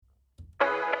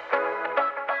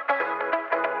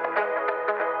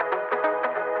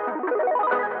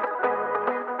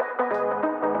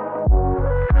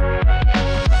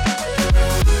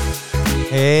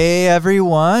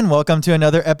everyone. Welcome to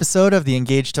another episode of the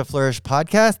Engage to Flourish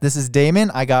podcast. This is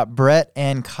Damon. I got Brett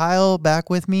and Kyle back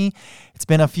with me. It's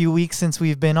been a few weeks since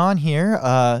we've been on here.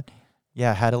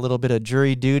 Had a little bit of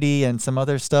jury duty and some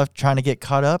other stuff trying to get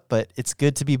caught up, but it's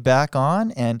good to be back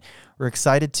on, and we're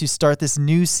excited to start this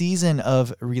new season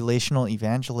of Relational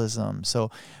Evangelism.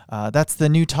 So that's the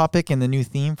new topic and the new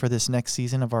theme for this next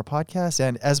season of our podcast,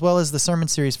 and as well as the sermon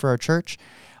series for our church.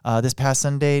 This past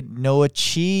Sunday, Noah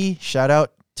Chi, shout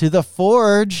out to the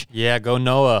Forge. Yeah, go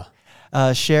Noah.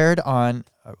 Shared on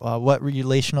what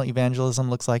relational evangelism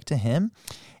looks like to him.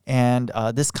 And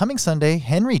this coming Sunday,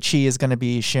 Henry Chi is going to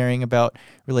be sharing about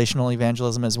relational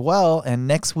evangelism as well. And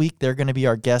next week, they're going to be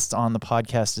our guests on the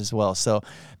podcast as well. So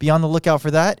be on the lookout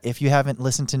for that. If you haven't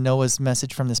listened to Noah's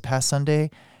message from this past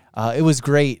Sunday, it was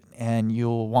great. And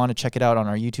you'll want to check it out on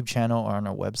our YouTube channel or on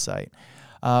our website.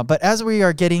 But as we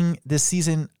are getting this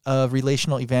season of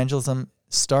relational evangelism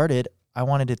started, I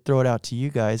wanted to throw it out to you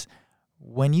guys.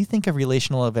 When you think of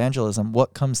relational evangelism,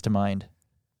 what comes to mind?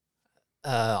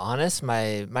 Honest,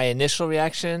 my initial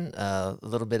reaction, a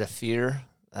little bit of fear,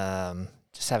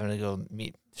 just having to go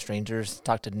meet strangers,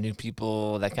 talk to new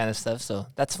people, that kind of stuff. So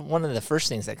that's one of the first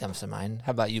things that comes to mind. How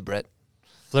about you, Brett?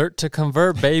 Flirt to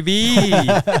convert, baby.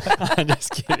 I'm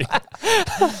just kidding.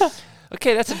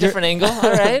 Okay, that's a different angle.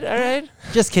 All right.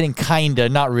 Just kidding, kinda,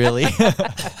 not really.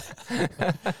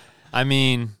 I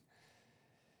mean,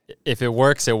 if it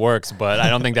works, it works, but I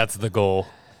don't think that's the goal.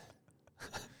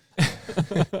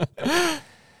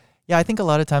 Yeah, I think a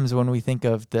lot of times when we think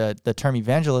of the term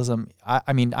evangelism,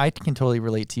 I mean, I can totally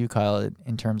relate to you, Kyle,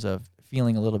 in terms of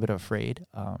feeling a little bit afraid.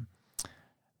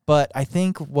 But I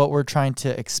think what we're trying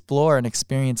to explore and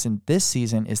experience in this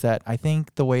season is that I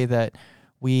think the way that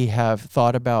we have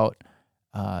thought about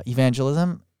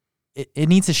evangelism, it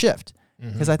needs to shift.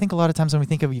 Because I think a lot of times when we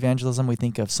think of evangelism, we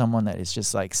think of someone that is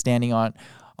just like standing on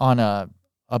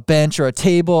a bench or a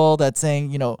table that's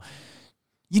saying,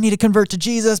 you need to convert to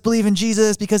Jesus, believe in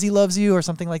Jesus because he loves you or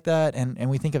something like that. And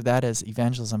we think of that as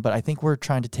evangelism. But I think we're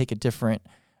trying to take a different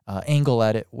angle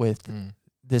at it with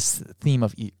this theme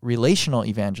of relational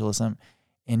evangelism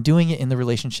and doing it in the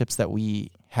relationships that we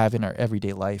have in our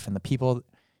everyday life and the people,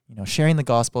 sharing the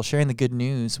gospel, sharing the good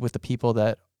news with the people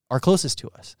that are closest to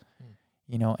us,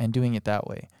 and doing it that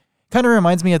way. Kind of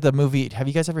reminds me of the movie. Have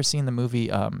you guys ever seen the movie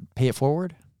Pay It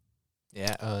Forward?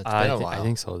 Yeah, it's been a while. I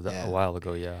think so. A while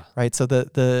ago, yeah. Right. So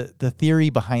the theory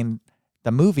behind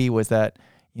the movie was that,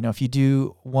 if you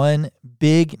do one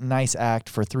big, nice act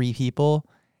for 3 people,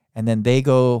 and then they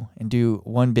go and do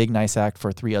one big, nice act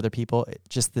for 3 other people,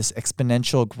 just this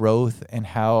exponential growth and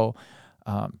how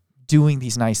doing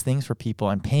these nice things for people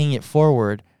and paying it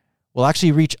forward will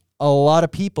actually reach a lot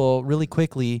of people really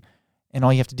quickly, and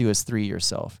all you have to do is 3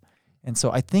 yourself. And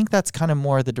so I think that's kind of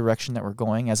more the direction that we're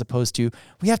going, as opposed to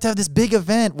we have to have this big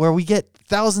event where we get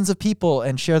thousands of people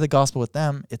and share the gospel with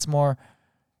them. It's more,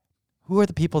 who are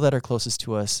the people that are closest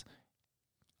to us?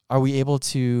 Are we able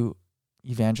to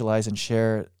evangelize and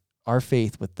share our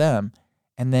faith with them?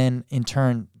 And then in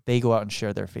turn, they go out and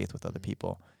share their faith with other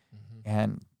people.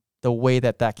 And the way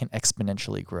that can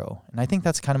exponentially grow. And I think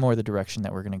that's kind of more the direction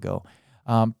that we're going to go.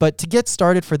 But to get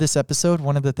started for this episode,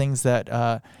 one of the things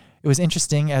that it was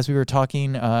interesting as we were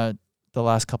talking the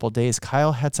last couple of days,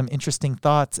 Kyle had some interesting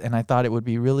thoughts, and I thought it would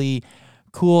be really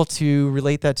cool to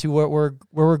relate that to where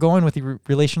we're going with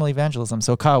relational evangelism.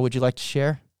 So Kyle, would you like to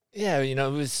share? Yeah, I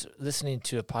was listening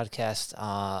to a podcast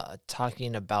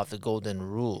talking about the golden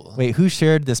rule. Wait, who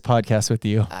shared this podcast with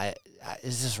you?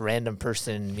 Is this random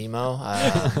person, Mimo?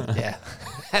 Yeah.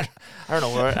 I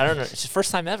don't know. It's the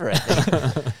first time ever, I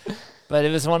think. But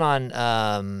it was one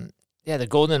on... the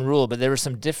golden rule, but there were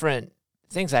some different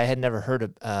things I had never heard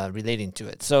of relating to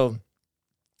it. So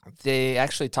they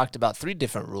actually talked about 3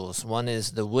 different rules. One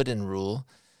is the wooden rule.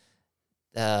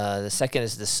 The second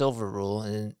is the silver rule,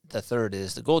 and the third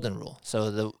is the golden rule.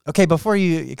 Okay, before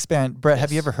you expand, Brett, Yes.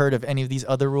 have you ever heard of any of these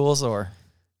other rules or?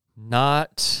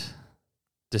 Not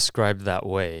described that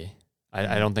way.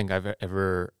 I don't think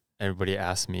everybody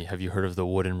asked me, have you heard of the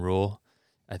wooden rule?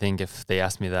 I think if they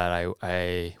asked me that,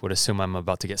 I would assume I'm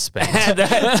about to get spanked.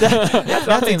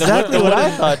 That's exactly what I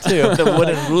thought too. The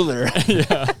wooden ruler.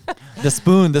 Yeah. The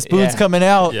spoon's coming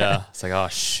out. Yeah. It's like, oh,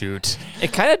 shoot.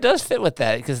 It kind of does fit with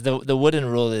that because the wooden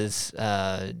rule is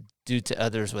do to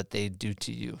others what they do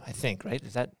to you, I think, right?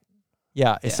 Is that?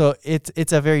 Yeah. So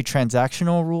it's a very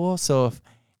transactional rule. So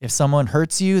if someone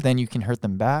hurts you, then you can hurt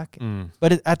them back.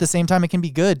 But at the same time, it can be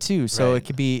good too. So It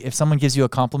could be, if someone gives you a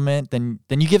compliment, then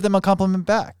you give them a compliment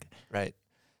back. Right.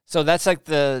 So that's like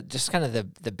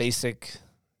the basic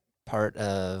part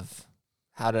of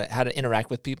how to interact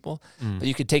with people. But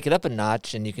you could take it up a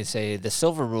notch, and you can say the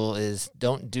silver rule is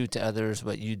don't do to others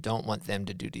what you don't want them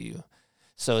to do to you.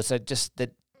 So it's like just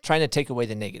that trying to take away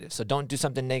the negative. So don't do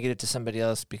something negative to somebody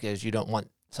else because you don't want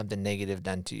something negative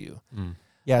done to you.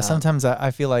 Yeah, sometimes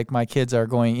I feel like my kids are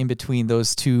going in between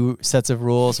those two sets of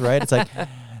rules, right? It's like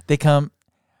they come,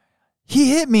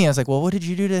 he hit me. I was like, well, what did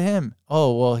you do to him?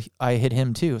 Oh, well, I hit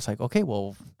him too. It's like, okay,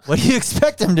 well, what do you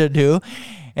expect him to do?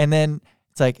 And then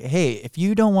it's like, hey, if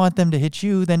you don't want them to hit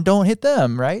you, then don't hit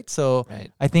them, right? So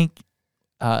I think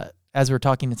as we're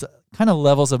talking, it's kind of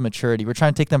levels of maturity. We're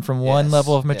trying to take them from one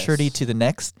level of maturity to the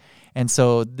next. And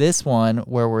so this one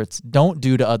where it's don't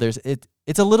do to others,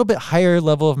 it's a little bit higher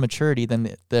level of maturity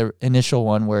than the initial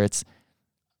one where it's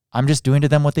I'm just doing to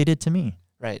them what they did to me.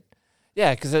 Right.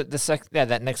 Yeah, because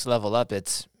that next level up,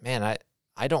 it's, man,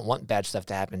 I don't want bad stuff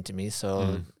to happen to me,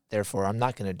 so therefore I'm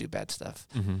not going to do bad stuff.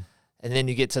 And then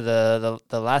you get to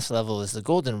the last level is the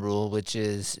golden rule, which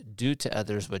is do to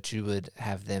others what you would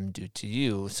have them do to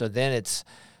you. So then it's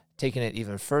taking it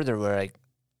even further where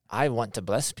I want to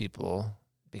bless people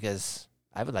because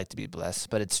I would like to be blessed,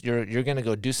 but it's you're going to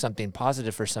go do something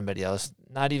positive for somebody else,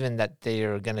 not even that they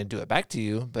are going to do it back to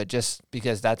you, but just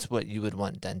because that's what you would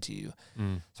want done to you.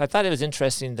 So I thought it was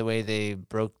interesting the way they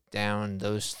broke down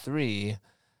those three.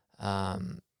 I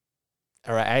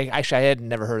had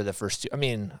never heard of the first two. I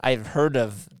mean, I've heard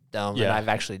of them and I've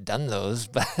actually done those,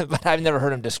 but I've never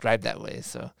heard them described that way.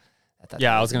 So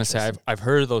I was going to say I've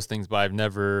heard of those things, but I've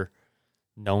never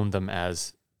known them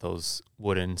as those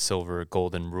wooden, silver,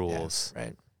 golden rules. Yeah,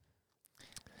 right.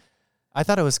 I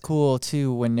thought it was cool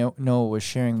too when Noah was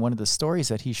sharing one of the stories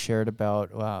that he shared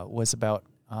about was about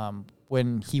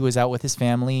when he was out with his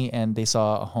family and they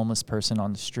saw a homeless person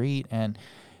on the street and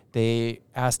they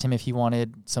asked him if he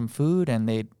wanted some food and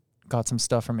they got some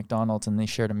stuff from McDonald's and they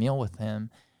shared a meal with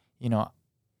him. You know,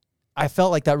 I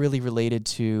felt like that really related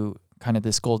to kind of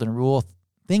this golden rule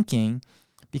thinking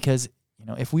because you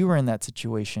know, if we were in that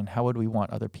situation, how would we want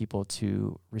other people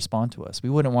to respond to us? We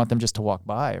wouldn't want them just to walk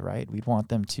by, right? We'd want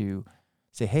them to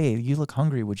say, "Hey, you look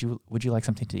hungry. Would you like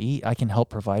something to eat? I can help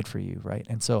provide for you," right?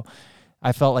 And so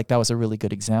I felt like that was a really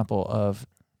good example of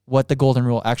what the golden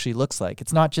rule actually looks like.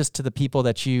 It's not just to the people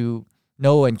that you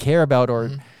know and care about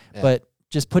but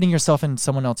just putting yourself in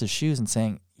someone else's shoes and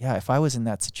saying, "Yeah, if I was in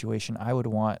that situation, I would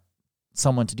want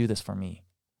someone to do this for me."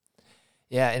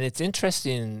 Yeah, and it's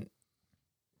interesting.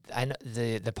 I know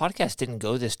the podcast didn't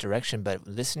go this direction, but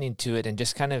listening to it and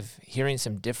just kind of hearing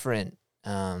some different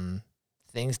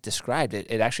things described,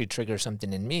 it actually triggers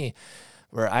something in me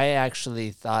where I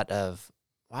actually thought of,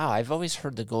 wow, I've always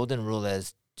heard the golden rule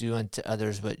as do unto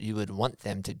others what you would want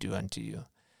them to do unto you.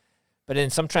 But in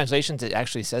some translations, it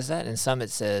actually says that. In some, it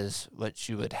says what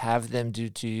you would have them do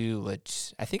to you,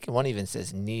 which I think one even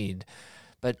says need.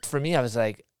 But for me,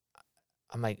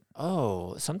 I'm like,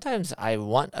 oh, sometimes I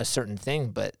want a certain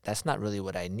thing, but that's not really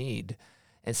what I need.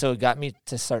 And so it got me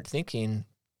to start thinking,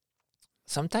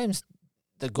 sometimes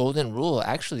the golden rule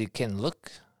actually it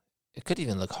could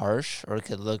even look harsh or it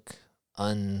could look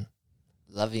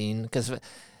unloving. Because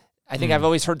I think I've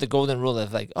always heard the golden rule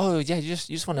of like, oh, yeah, you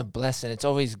just want to bless and it's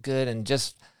always good and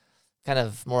just kind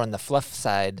of more on the fluff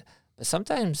side. But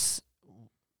sometimes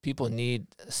people need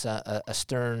a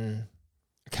stern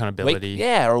accountability.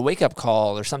 Or a wake-up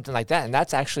call or something like that. And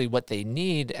that's actually what they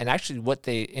need and actually what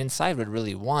they inside would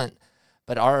really want.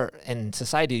 But in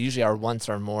society, usually our wants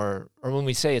are more, or when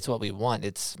we say it's what we want,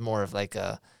 it's more of like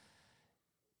a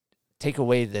take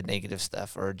away the negative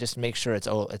stuff or just make sure it's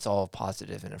all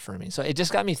positive and affirming. So it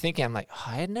just got me thinking, I'm like,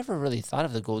 I had never really thought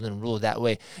of the golden rule that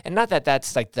way. And not that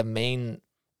that's like the main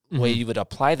way you would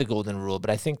apply the golden rule, but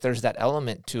I think there's that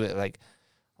element to it. Like,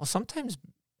 well, sometimes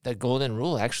the golden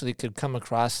rule actually could come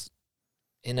across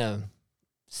in a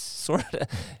sort of,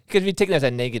 could be taken as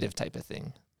a negative type of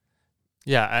thing.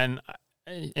 Yeah,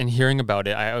 and hearing about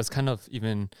it, I was kind of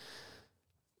even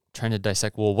trying to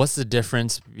dissect, well, what's the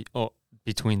difference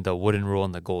between the wooden rule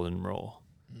and the golden rule?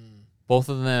 Both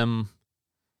of them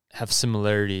have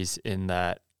similarities in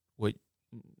that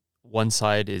one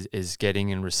side is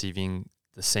getting and receiving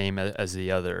the same as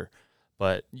the other,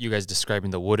 but you guys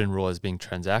describing the wooden rule as being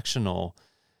transactional,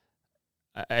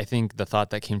 I think the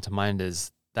thought that came to mind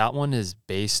is that one is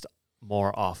based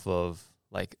more off of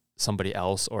like somebody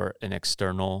else or an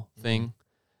external thing,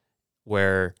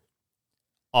 where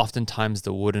oftentimes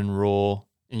the wooden rule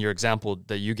in your example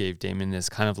that you gave, Damon, is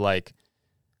kind of like,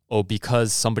 oh,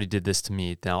 because somebody did this to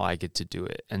me, now I get to do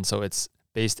it. And so it's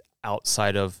based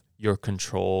outside of your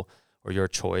control or your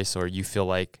choice, or you feel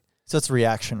like. So it's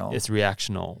reactional. It's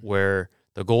reactional, where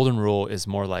the golden rule is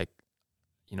more like,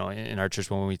 you know, in our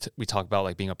church, when we talk about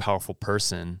like being a powerful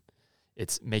person,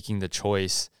 It's making the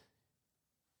choice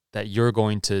that you're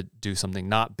going to do something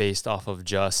not based off of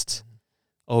just,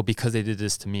 oh, because they did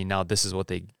this to me, now this is what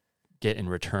they get in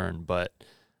return. But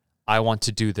I want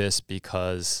to do this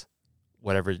because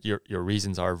whatever your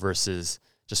reasons are, versus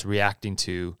just reacting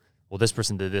to, well, this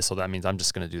person did this, so that means I'm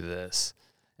just going to do this.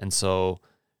 And so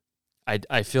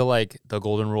I feel like the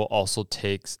golden rule also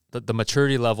takes, the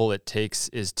maturity level it takes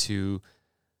is to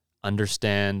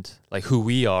understand like who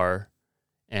we are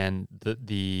and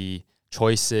the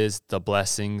choices, the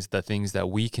blessings, the things that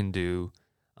we can do,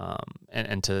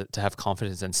 and to have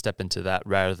confidence and step into that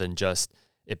rather than just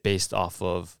it based off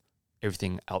of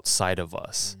everything outside of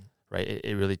us, right?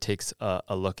 It really takes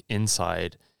a look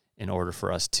inside in order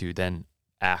for us to then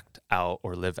act out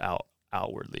or live out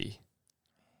outwardly.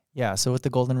 Yeah, so with the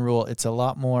golden rule, it's a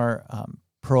lot more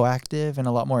proactive and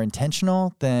a lot more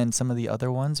intentional than some of the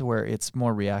other ones where it's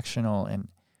more reactional and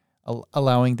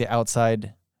allowing the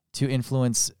outside to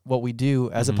influence what we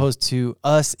do as opposed to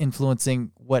us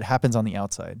influencing what happens on the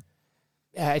outside.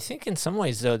 Yeah, I think in some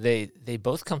ways, though, they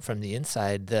both come from the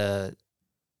inside. The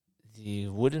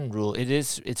wooden rule,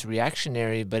 it's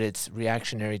reactionary, but it's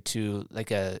reactionary to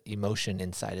like a emotion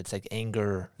inside. It's like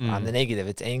anger on the negative.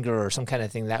 It's anger or some kind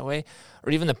of thing that way.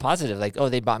 Or even the positive, like, oh,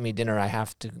 they bought me dinner, I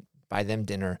have to buy them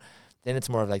dinner. Then it's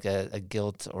more of like a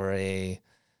guilt or a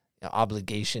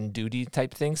obligation, duty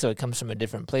type thing. So it comes from a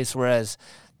different place. Whereas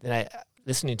then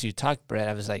listening to you talk, Brett,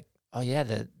 I was like, oh yeah,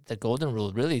 the golden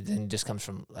rule really then just comes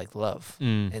from like love.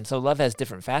 And so love has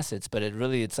different facets, but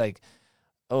it's like,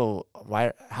 oh,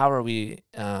 how are we,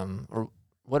 or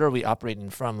what are we operating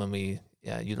from when we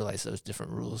utilize those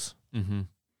different rules?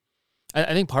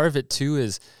 I think part of it too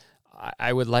is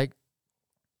I would like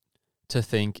to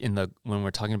think when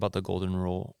we're talking about the golden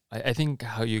rule, I think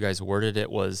how you guys worded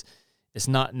it was, it's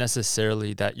not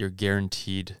necessarily that you're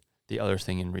guaranteed the other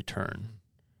thing in return,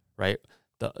 right?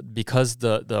 Because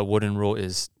the wooden rule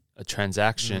is a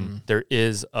transaction, there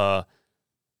is a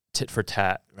tit for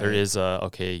tat. Right. There is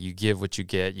okay, you give what you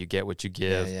get what you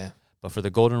give. Yeah. But for the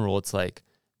golden rule, it's like,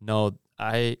 no,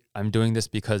 I'm doing this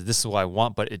because this is what I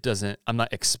want, but I'm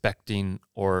not expecting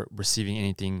or receiving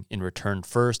anything in return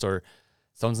first, or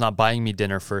someone's not buying me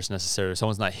dinner first necessarily.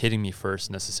 Someone's not hitting me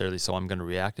first necessarily, so I'm going to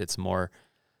react. It's more,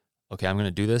 okay, I'm going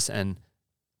to do this, and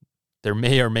there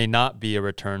may or may not be a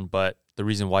return, but the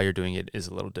reason why you're doing it is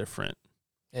a little different.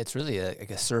 It's really like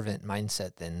a servant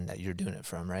mindset then that you're doing it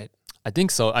from, right? I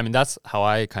think so. I mean, that's how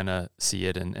I kind of see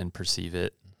it and perceive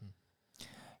it.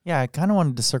 Yeah, I kind of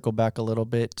wanted to circle back a little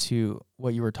bit to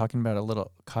what you were talking about a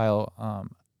little, Kyle,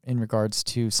 in regards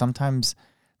to sometimes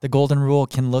the golden rule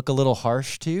can look a little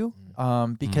harsh too,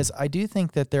 because I do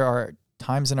think that there are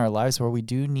times in our lives where we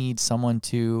do need someone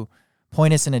to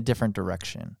point us in a different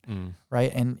direction,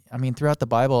 right? And I mean, throughout the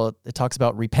Bible, it talks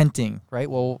about repenting, right?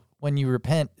 Well, when you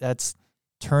repent, that's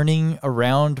turning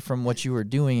around from what you were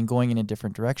doing and going in a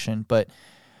different direction. But,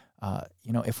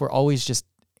 if we're always just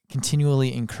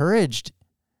continually encouraged,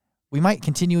 we might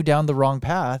continue down the wrong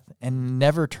path and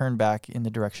never turn back in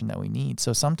the direction that we need.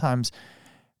 So sometimes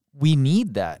we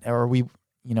need that, or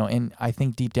and I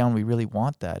think deep down we really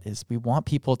want that, is we want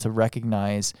people to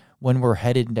recognize when we're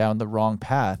headed down the wrong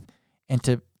path and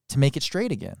to make it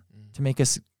straight again,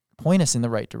 to point us in the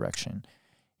right direction.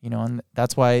 And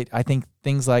that's why I think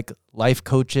things like life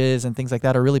coaches and things like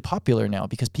that are really popular now,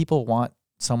 because people want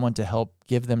someone to help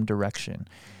give them direction.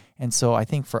 And so I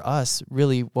think for us,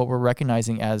 really what we're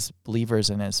recognizing as believers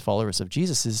and as followers of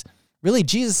Jesus is really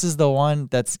Jesus is the one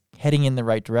that's heading in the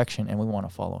right direction, and we want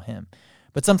to follow him.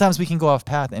 But sometimes we can go off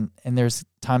path, and there's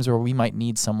times where we might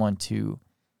need someone to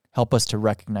help us to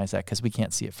recognize that because we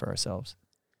can't see it for ourselves.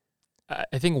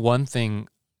 I think one thing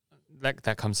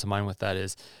that comes to mind with that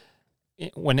is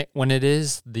when it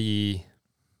is I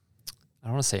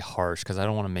don't want to say harsh because I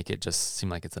don't want to make it just seem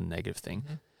like it's a negative thing,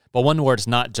 but one where it's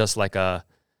not just like a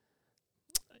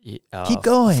keep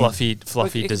going fluffy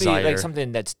it desire, could be like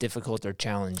something that's difficult or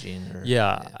challenging.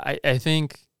 I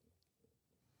think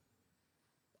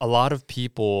a lot of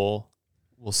people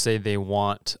will say they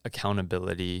want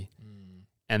accountability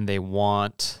and they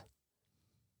want,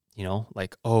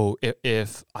 like, oh,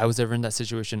 if I was ever in that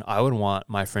situation, I would want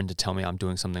my friend to tell me I'm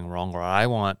doing something wrong, or I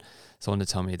want someone to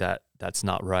tell me that that's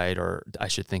not right, or I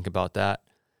should think about that.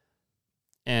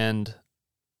 And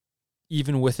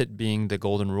even with it being the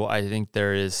golden rule, I think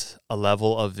there is a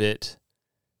level of it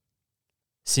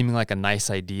seeming like a nice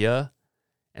idea,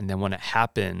 and then when it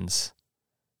happens,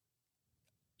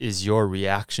 is your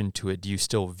reaction to it, do you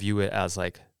still view it as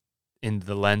like in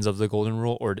the lens of the golden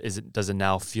rule, or does it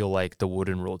now feel like the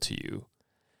wooden rule to you?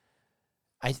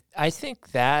 I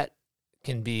think that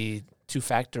can be two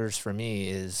factors for me,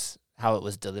 is how it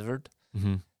was delivered.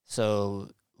 Mm-hmm. So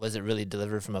was it really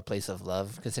delivered from a place of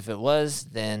love? Because if it was,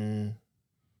 then,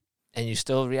 and you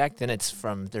still react, then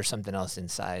there's something else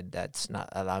inside that's not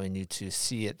allowing you to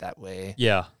see it that way.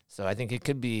 Yeah. So I think it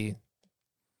could be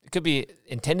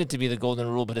intended to be the golden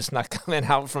rule, but it's not coming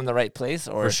out from the right place,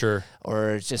 or For sure.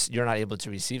 or it's just you're not able to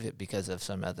receive it because of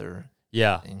some other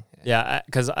Yeah. thing. Yeah.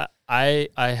 Because I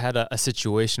had a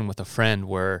situation with a friend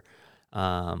where,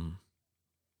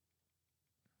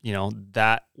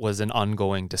 that was an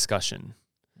ongoing discussion.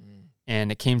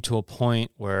 And it came to a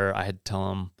point where I had to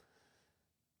tell him,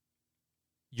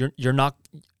 you're not,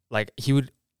 like, he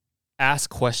would ask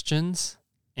questions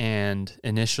and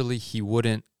initially he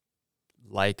wouldn't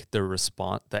like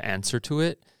the answer to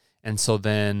it. And so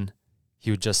then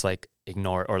he would just like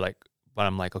ignore it, or like, but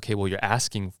I'm like, okay, well, you're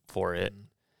asking for it.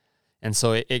 And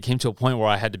so it came to a point where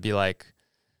I had to be like,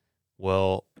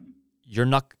 well, you're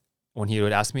not, when he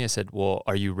would ask me, I said, well,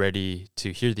 are you ready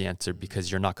to hear the answer? Because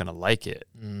you're not going to like it.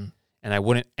 And I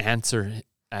wouldn't answer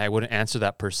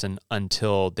that person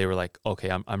until they were like,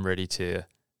 okay, I'm ready to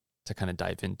kind of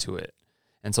dive into it.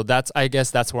 And so I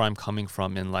guess that's where I'm coming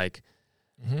from in like,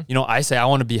 I say I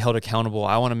want to be held accountable.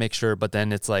 I want to make sure, but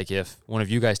then it's like if one of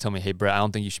you guys tell me, hey, Brett, I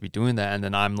don't think you should be doing that. And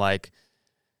then I'm like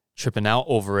tripping out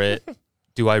over it.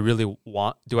 Do I really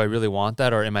want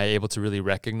that? Or am I able to really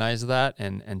recognize that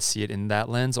and see it in that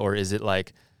lens? Or is it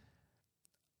like,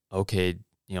 okay,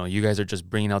 you guys are just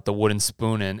bringing out the wooden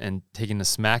spoon and taking the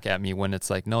smack at me, when it's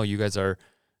like, no, you guys are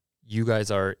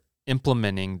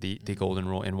implementing the golden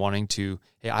rule and wanting to,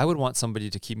 hey, I would want somebody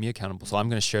to keep me accountable, so I'm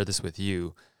going to share this with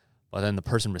you. But then the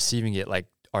person receiving it, like,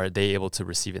 are they able to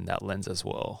receive in that lens as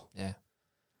well?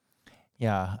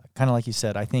 Yeah, kind of like you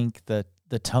said, I think the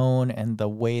tone and the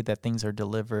way that things are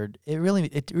delivered, it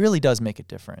really does make a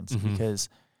difference, because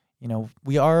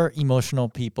we are emotional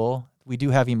people. We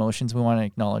do have emotions. We want to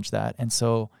acknowledge that. And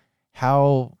so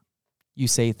how you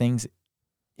say things,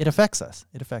 it affects us.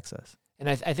 And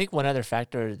I think one other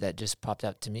factor that just popped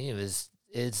out to me is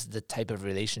the type of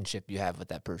relationship you have with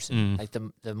that person. Like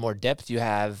the more depth you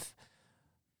have,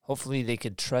 hopefully they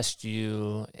could trust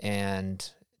you and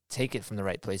take it from the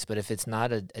right place. But if it's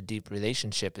not a deep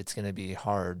relationship, it's going to be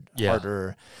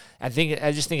harder. I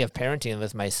just think of parenting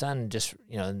with my son, just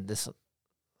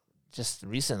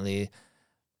recently,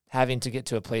 having to get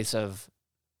to a place of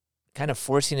kind of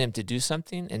forcing him to do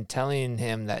something and telling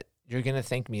him that you're going to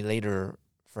thank me later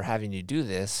for having you do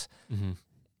this,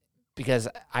 because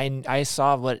I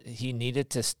saw what he needed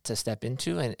to step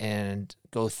into and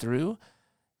go through,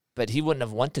 but he wouldn't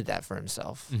have wanted that for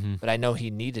himself. But I know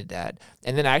he needed that.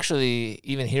 And then actually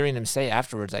even hearing him say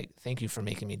afterwards, like, thank you for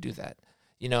making me do that,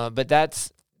 but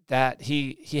that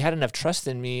he had enough trust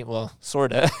in me. Well,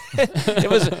 sort of. It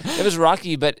was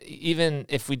rocky, but even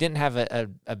if we didn't have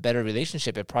a better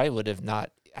relationship, it probably would have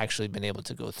not actually been able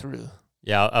to go through.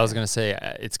 Yeah, I was going to say,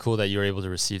 it's cool that you were able to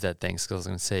receive that thanks, because I was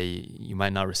going to say, you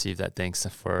might not receive that thanks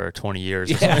for 20 years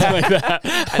or something like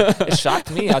that. It shocked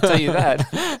me, I'll tell you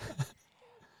that.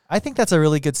 I think that's a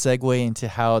really good segue into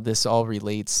how this all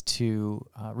relates to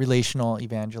relational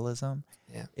evangelism.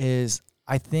 Is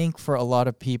I think for a lot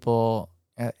of people,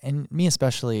 and me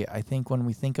especially, I think when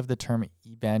we think of the term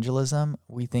evangelism,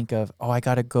 we think of, I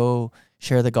got to go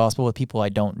share the gospel with people I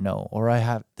don't know, or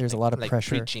there's a lot of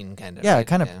pressure. Preaching kind of. Yeah, right?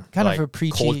 kind of like a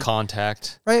preachy. Cold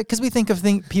contact. Right, because we think of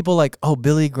people like,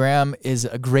 Billy Graham is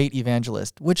a great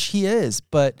evangelist, which he is.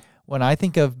 But when I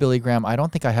think of Billy Graham, I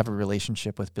don't think I have a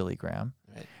relationship with Billy Graham.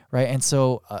 Right? And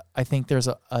so I think there's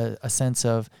a sense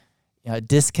of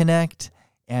disconnect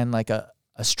and like a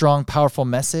strong, powerful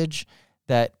message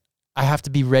that I have to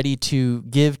be ready to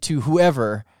give to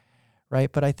whoever, right?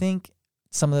 But I think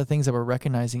some of the things that we're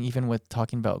recognizing, even with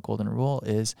talking about golden rule,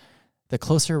 is the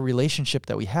closer relationship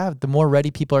that we have, the more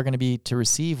ready people are going to be to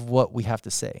receive what we have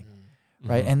to say,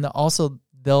 right? And also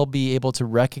they'll be able to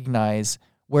recognize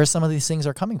where some of these things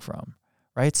are coming from,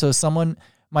 right? So someone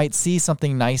might see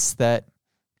something nice that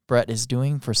Brett is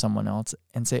doing for someone else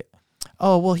and say,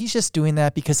 oh, well, he's just doing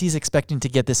that because he's expecting to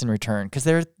get this in return, because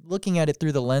they're looking at it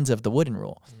through the lens of the wooden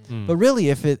rule. But really,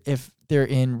 if they're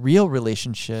in real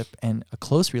relationship and a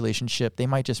close relationship, they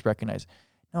might just recognize,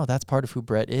 no, that's part of who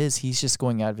Brett is. He's just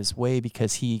going out of his way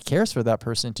because he cares for that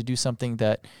person to do something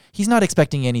that he's not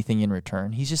expecting anything in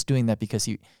return. He's just doing that because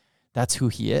that's who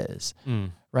he is,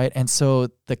 right? And so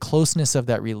the closeness of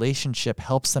that relationship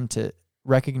helps them to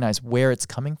recognize where it's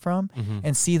coming from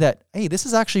and see that, hey, this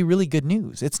is actually really good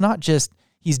news. It's not just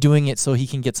he's doing it so he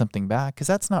can get something back, because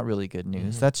that's not really good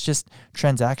news. That's just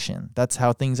transaction. That's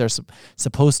how things are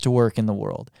supposed to work in the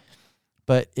world.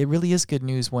 But it really is good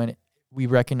news when we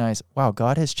recognize, wow,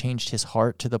 God has changed his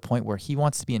heart to the point where he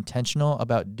wants to be intentional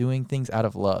about doing things out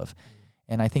of love.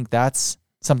 And I think that's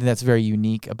something that's very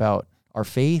unique about our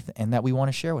faith and that we want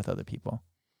to share with other people.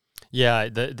 Yeah,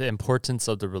 the importance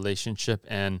of the relationship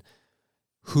and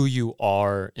who you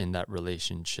are in that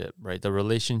relationship, right? The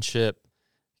relationship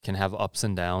can have ups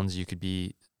and downs. You could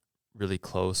be really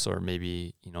close, or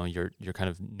maybe, you're kind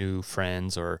of new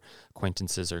friends or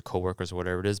acquaintances or coworkers or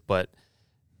whatever it is. But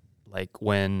like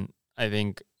when I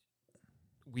think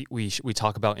we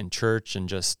talk about in church and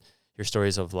just your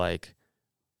stories of like,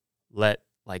 let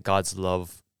like God's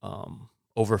love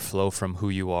overflow from who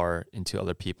you are into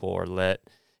other people, or let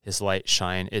his light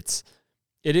shine.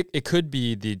 It could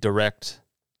be the direct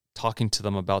talking to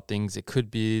them about things. It could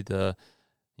be the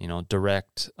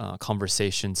direct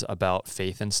conversations about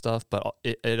faith and stuff, but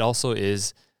it also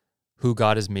is who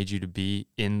God has made you to be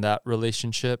in that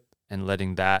relationship, and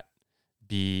letting that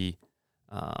be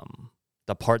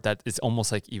the part that is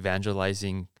almost like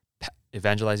evangelizing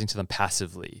to them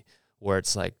passively, where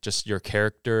it's like just your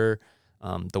character,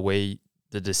 the way,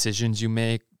 the decisions you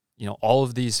make, all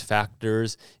of these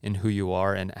factors in who you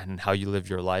are and how you live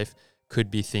your life could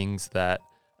be things that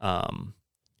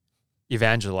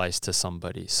evangelize to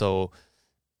somebody. So,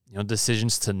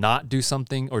 decisions to not do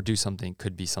something or do something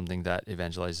could be something that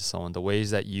evangelizes someone. The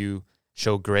ways that you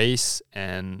show grace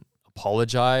and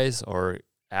apologize or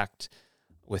act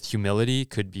with humility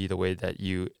could be the way that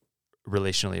you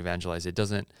relationally evangelize. It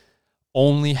doesn't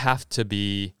only have to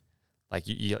be like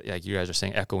you guys are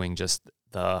saying, echoing just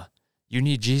you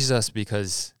need Jesus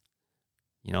because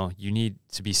you need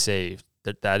to be saved.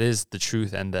 That is the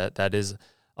truth, and that is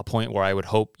a point where I would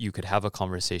hope you could have a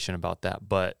conversation about that.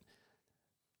 But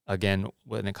again,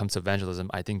 when it comes to evangelism,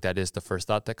 I think that is the first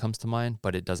thought that comes to mind,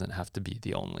 but it doesn't have to be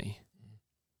the only.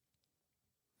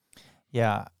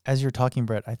 Yeah, as you're talking,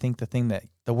 Brett, I think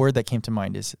the word that came to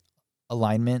mind is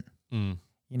alignment.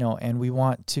 And we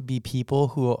want to be people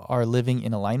who are living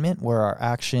in alignment, where our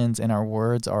actions and our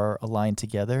words are aligned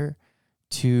together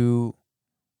to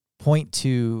point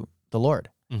to the Lord,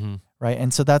 right?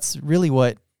 And so that's really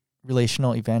what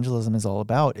relational evangelism is all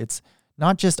about. It's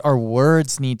not just our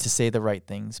words need to say the right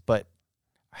things, but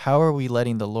how are we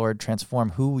letting the Lord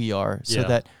transform who we are so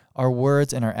that our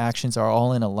words and our actions are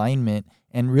all in alignment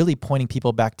and really pointing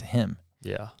people back to him.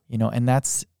 Yeah. And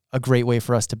that's a great way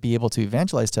for us to be able to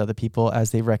evangelize to other people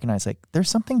as they recognize, like, there's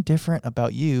something different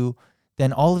about you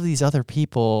than all of these other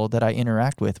people that I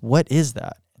interact with. What is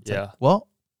that? It's like, well,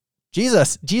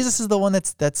 Jesus is the one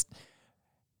that's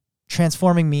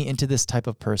transforming me into this type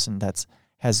of person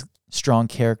has strong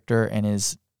character and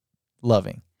is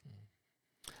loving.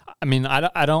 I mean,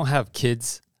 I don't have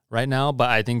kids right now, but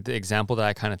I think the example that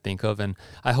I kind of think of, and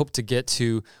I hope to get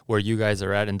to where you guys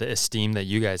are at and the esteem that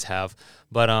you guys have,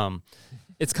 but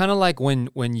it's kind of like when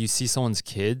you see someone's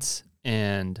kids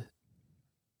and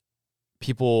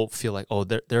people feel like, oh,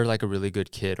 they're like a really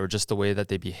good kid, or just the way that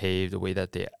they behave, the way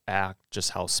that they act,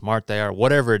 just how smart they are,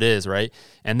 whatever it is, right?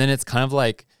 And then it's kind of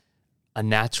like a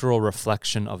natural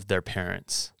reflection of their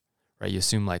parents, right? You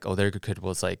assume like, oh, they're a good kid.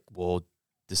 Well, it's like, well,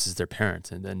 this is their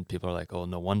parents. And then people are like, oh,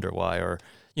 no wonder why, or,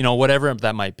 whatever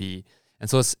that might be. And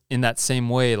so it's in that same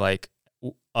way, like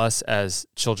us as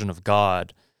children of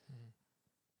God,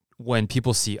 when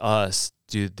people see us,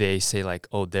 do they say like,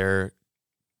 oh, they're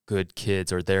good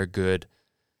kids, or they're good,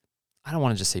 I don't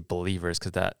want to just say believers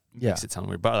because that makes it sound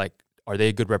weird, but like, are they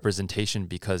a good representation?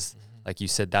 Because like you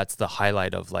said, that's the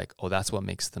highlight of like, oh, that's what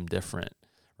makes them different,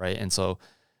 right? And so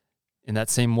in that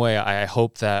same way, I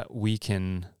hope that we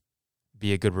can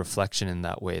be a good reflection in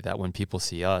that way, that when people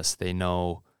see us, they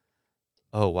know,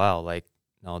 oh, wow, like,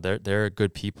 no, they're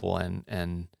good people,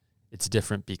 and it's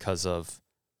different because of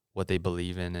what they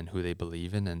believe in and who they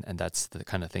believe in, and that's the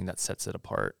kind of thing that sets it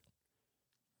apart.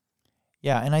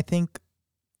 Yeah, and I think,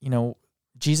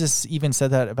 Jesus even said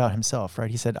that about himself,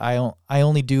 right? He said, I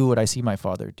only do what I see my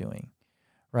Father doing,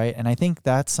 right? And I think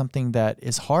that's something that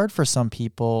is hard for some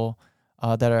people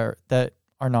that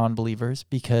are non-believers,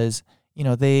 because,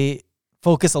 they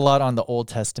focus a lot on the Old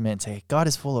Testament and say, God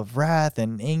is full of wrath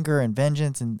and anger and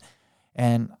vengeance, and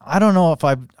I don't know if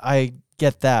I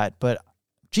get that, but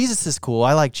Jesus is cool.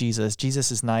 I like Jesus.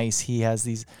 Jesus is nice. He has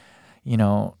these,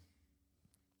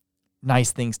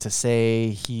 nice things to say.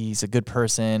 He's a good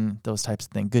person, those types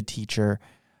of things, good teacher.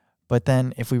 But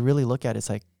then if we really look at it, it's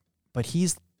like, but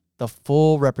he's the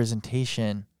full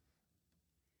representation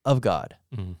of God,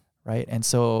 right? And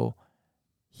so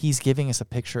he's giving us a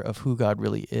picture of who God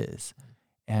really is.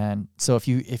 And so if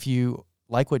you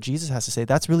like what Jesus has to say,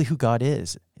 that's really who God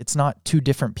is. It's not two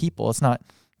different people. It's not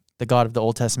the God of the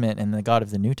Old Testament and the God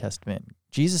of the New Testament.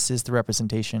 Jesus is the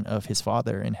representation of his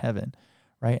Father in heaven,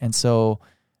 right? And so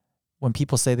when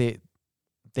people say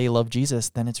they love Jesus,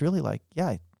 then it's really like,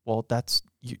 yeah, well,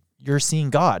 you're seeing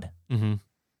God. Mm-hmm.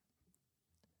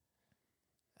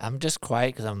 I'm just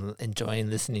quiet because I'm enjoying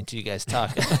listening to you guys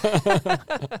talk.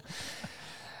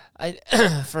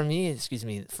 For me,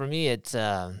 it's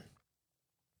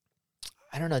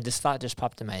I don't know. This thought just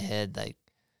popped in my head. Like,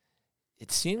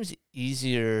 it seems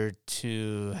easier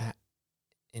to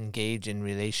engage in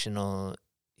relational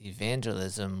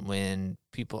evangelism when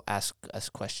people ask us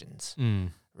questions,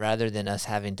 rather than us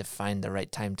having to find the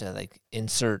right time to like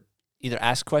either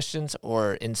ask questions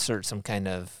or insert some kind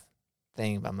of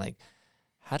thing. But I'm like,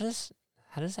 how does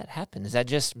that happen? Does that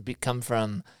just come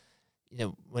from,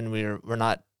 when we're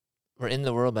in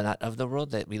the world but not of the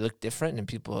world, that we look different and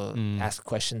people ask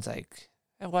questions like,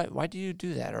 hey, why do you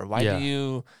do that, or why do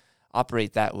you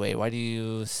operate that way? Why do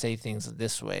you say things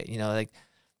this way?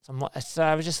 So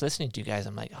I was just listening to you guys.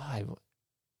 I'm like,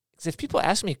 because if people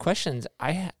ask me questions,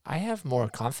 I have more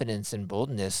confidence and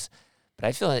boldness, but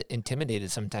I feel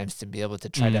intimidated sometimes to be able to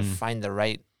try to find the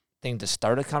right thing to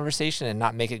start a conversation and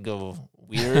not make it go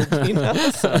weird.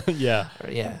 So, yeah.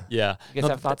 You guys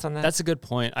have thoughts on that? That's a good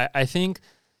point. I think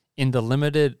in the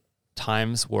limited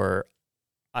times where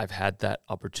I've had that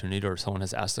opportunity or someone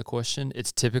has asked a question,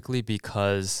 it's typically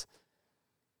because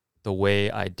the way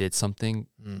I did something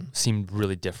seemed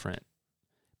really different.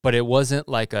 But it wasn't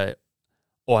like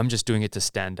I'm just doing it to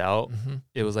stand out. Mm-hmm.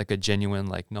 It was like a genuine,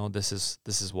 like, no, this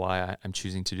is why I'm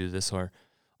choosing to do this, or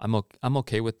I'm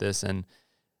okay with this. And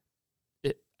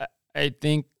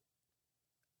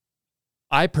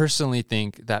I personally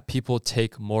think that people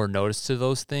take more notice to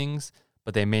those things,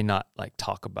 but they may not like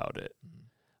talk about it.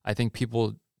 I think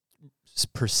people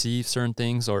perceive certain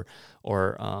things or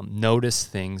notice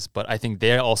things, but I think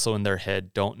they also in their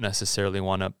head don't necessarily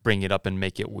want to bring it up and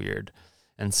make it weird.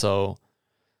 And so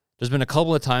there's been a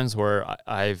couple of times where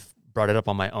I've brought it up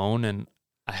on my own, and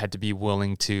I had to be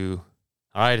willing to,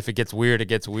 all right, if it gets weird, it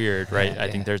gets weird, right?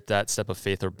 I think there's that step of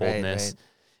faith or boldness. Right.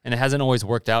 And it hasn't always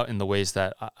worked out in the ways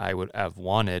that I would have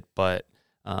wanted, but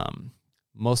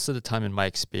most of the time in my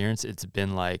experience, it's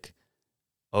been like,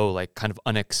 kind of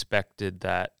unexpected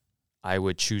that I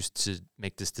would choose to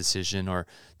make this decision or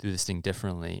do this thing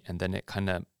differently. And then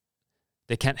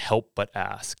they can't help but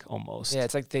ask almost. Yeah,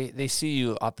 it's like they see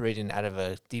you operating out of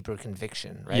a deeper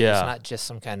conviction, right? Yeah. It's not just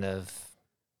some kind of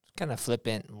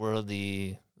flippant,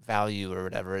 worldly value or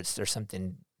whatever. There's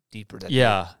something deeper.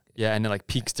 Yeah, and it like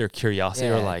piques their curiosity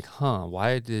or like,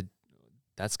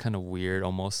 that's kind of weird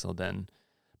almost. So then,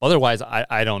 otherwise,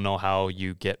 I don't know how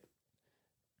you get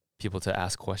people to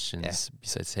ask questions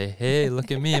besides say, hey, look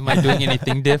at me. Am I doing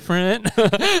anything different?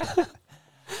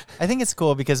 I think it's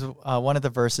cool because one of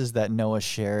the verses that Noah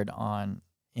shared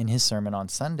in his sermon on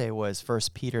Sunday was 1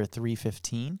 Peter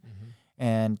 3:15.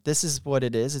 And this is what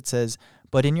it is. It says,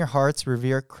 but in your hearts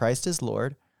revere Christ as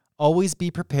Lord. Always be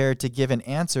prepared to give an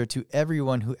answer to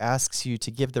everyone who asks you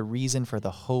to give the reason for the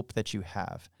hope that you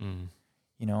have.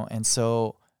 And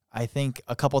so I think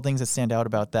a couple of things that stand out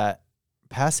about that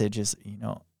passage is,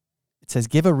 it says,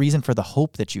 give a reason for the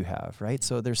hope that you have, right?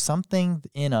 So there's something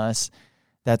in us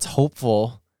that's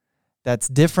hopeful, that's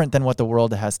different than what the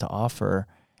world has to offer.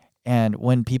 And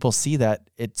when people see that,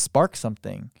 it sparks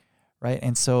something, right?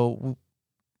 And so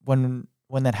when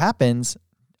that happens,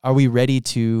 are we ready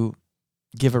to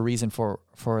give a reason for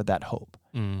that hope?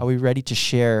 Are we ready to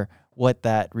share what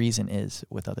that reason is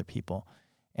with other people?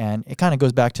 And it kind of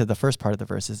goes back to the first part of the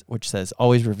verses, which says,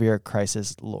 always revere Christ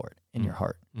as Lord in your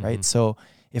heart, right? So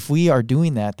if we are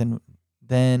doing that,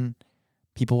 then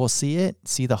people will see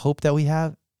the hope that we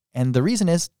have. And the reason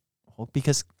is,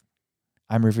 because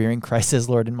I'm revering Christ as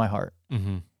Lord in my heart.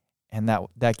 And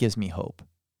that gives me hope.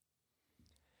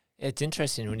 It's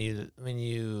interesting when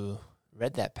you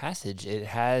read that passage,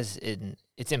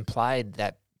 it's implied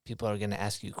that people are going to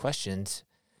ask you questions.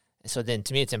 So then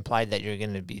to me, it's implied that you're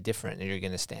going to be different and you're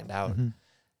going to stand out. And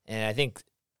I think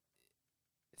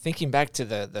thinking back to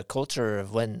the culture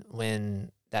of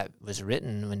when that was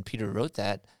written, when Peter wrote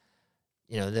that,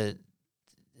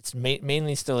 it's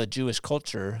mainly still a Jewish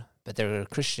culture, but they're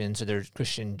Christians, or they're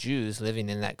Christian Jews living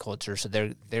in that culture. So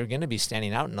they're going to be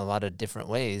standing out in a lot of different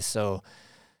ways. So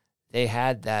they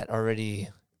had that already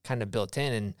kind of built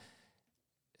in, and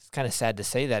it's kind of sad to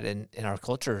say that in our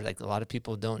culture, like a lot of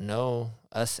people don't know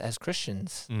us as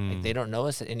Christians. Like they don't know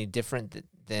us any different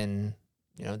than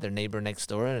their neighbor next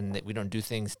door, and that we don't do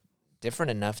things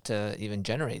different enough to even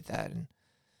generate that. And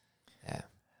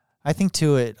I think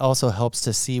too, it also helps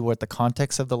to see what the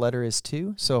context of the letter is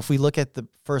too. So if we look at the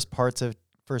first parts of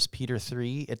 1 Peter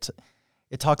 3,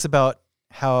 it talks about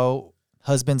how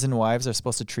husbands and wives are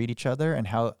supposed to treat each other and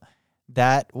how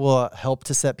that will help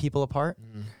to set people apart.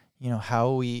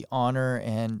 How we honor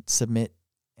and submit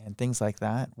and things like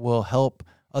that will help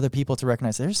other people to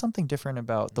recognize there's something different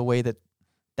about the way that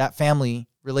that family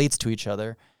relates to each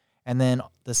other. And then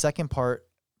the second part,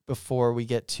 before we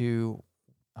get to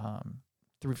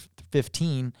through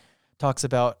 15, talks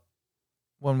about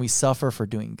when we suffer for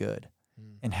doing good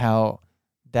and how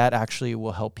that actually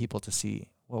will help people to see,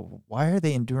 well, why are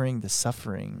they enduring the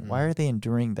suffering? Why are they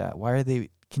enduring that? Why are they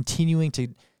continuing to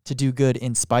do good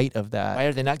in spite of that? Why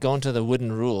are they not going to the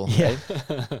wooden rule? Yeah.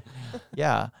 Right?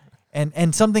 Yeah.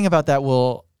 And something about that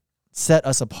will set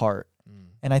us apart.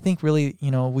 And I think really,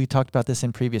 we talked about this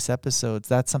in previous episodes.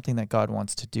 That's something that God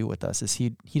wants to do with us, is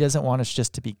he doesn't want us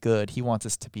just to be good. He wants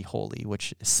us to be holy,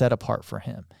 which is set apart for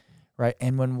him, right?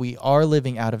 And when we are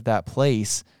living out of that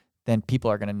place, then people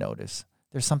are going to notice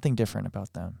there's something different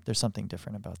about them. There's something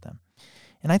different about them.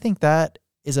 And I think that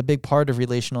is a big part of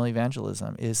relational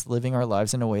evangelism, is living our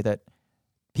lives in a way that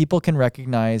people can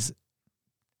recognize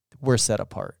we're set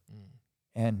apart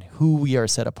and who we are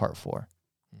set apart for.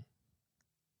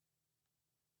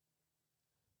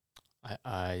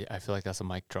 I feel like that's a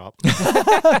mic drop.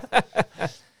 I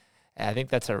think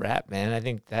that's a wrap, man. I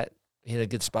think that hit a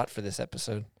good spot for this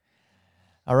episode.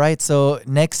 All right, so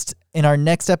in our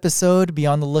next episode, be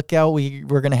on the lookout. We're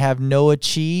going to have Noah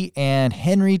Chi and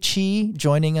Henry Chi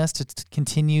joining us to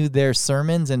continue their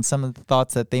sermons and some of the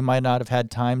thoughts that they might not have had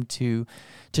time to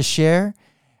share.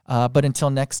 But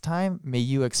until next time, may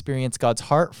you experience God's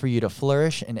heart for you to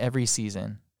flourish in every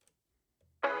season.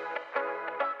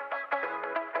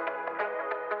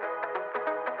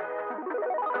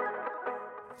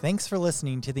 Thanks for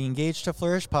listening to the Engage to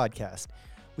Flourish podcast.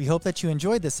 We hope that you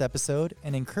enjoyed this episode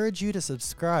and encourage you to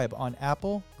subscribe on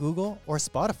Apple, Google, or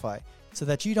Spotify so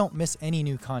that you don't miss any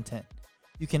new content.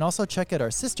 You can also check out our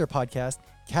sister podcast,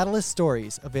 Catalyst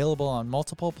Stories, available on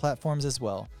multiple platforms as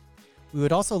well. We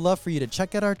would also love for you to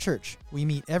check out our church. We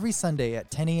meet every Sunday at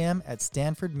 10 a.m. at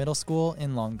Stanford Middle School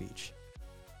in Long Beach.